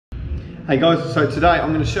Hey guys, so today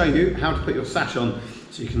I'm going to show you how to put your sash on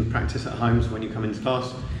so you can practice at home. So when you come into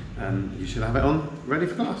class, you should have it on ready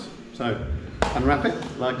for class. So unwrap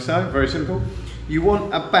it like so, very simple. You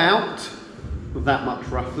want about that much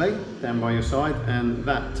roughly down by your side, and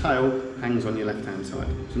that tail hangs on your left hand side.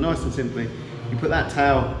 So nice and simply, you put that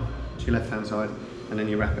tail to your left hand side and then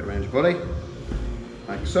you wrap it around your body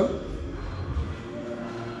like so.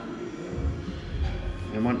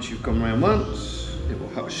 And once you've gone around once,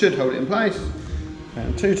 it should hold it in place,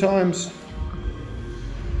 and 2 times.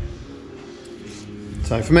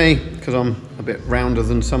 So for me, because I'm a bit rounder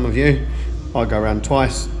than some of you, I go around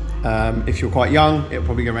twice. If you're quite young, it'll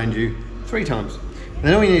probably go around you 3 times. And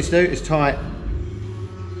then all you need to do is tie it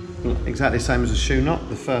exactly the same as a shoe knot,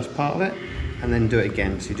 the first part of it, and then do it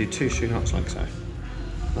again. So you do 2 shoe knots like so.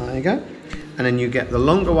 There you go. And then you get the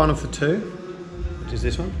longer one of the 2, which is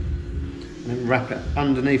this one, and then wrap it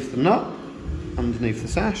underneath the knot, underneath the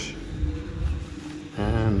sash,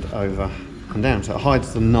 and over and down, so it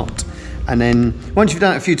hides the knot. And then once you've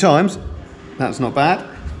done it a few times, that's not bad,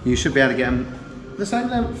 you should be able to get them the same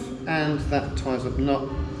length, and that ties up the knot,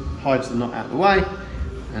 hides the knot out of the way,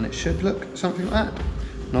 and it should look something like that,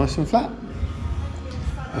 nice and flat,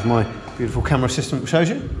 as my beautiful camera assistant shows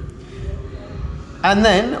you. And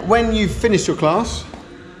then when you've finished your class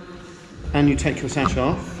and you take your sash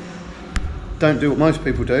off, don't do what most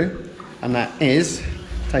people do, and that is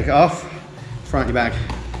take it off, throw it in your bag,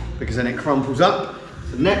 because then it crumples up.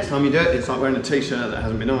 So the next time you do it, it's like wearing a t-shirt that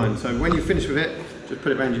hasn't been ironed. So when you finish with it, just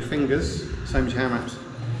put it around your fingers, same as your hand wraps,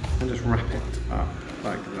 and just wrap it up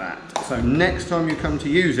like that. So next time you come to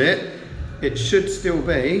use it, it should still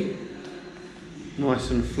be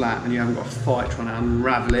nice and flat, and you haven't got to fight trying to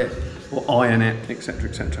unravel it or iron it, etc,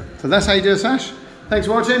 etc. So that's how you do a sash. Thanks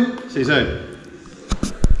for watching, see you soon.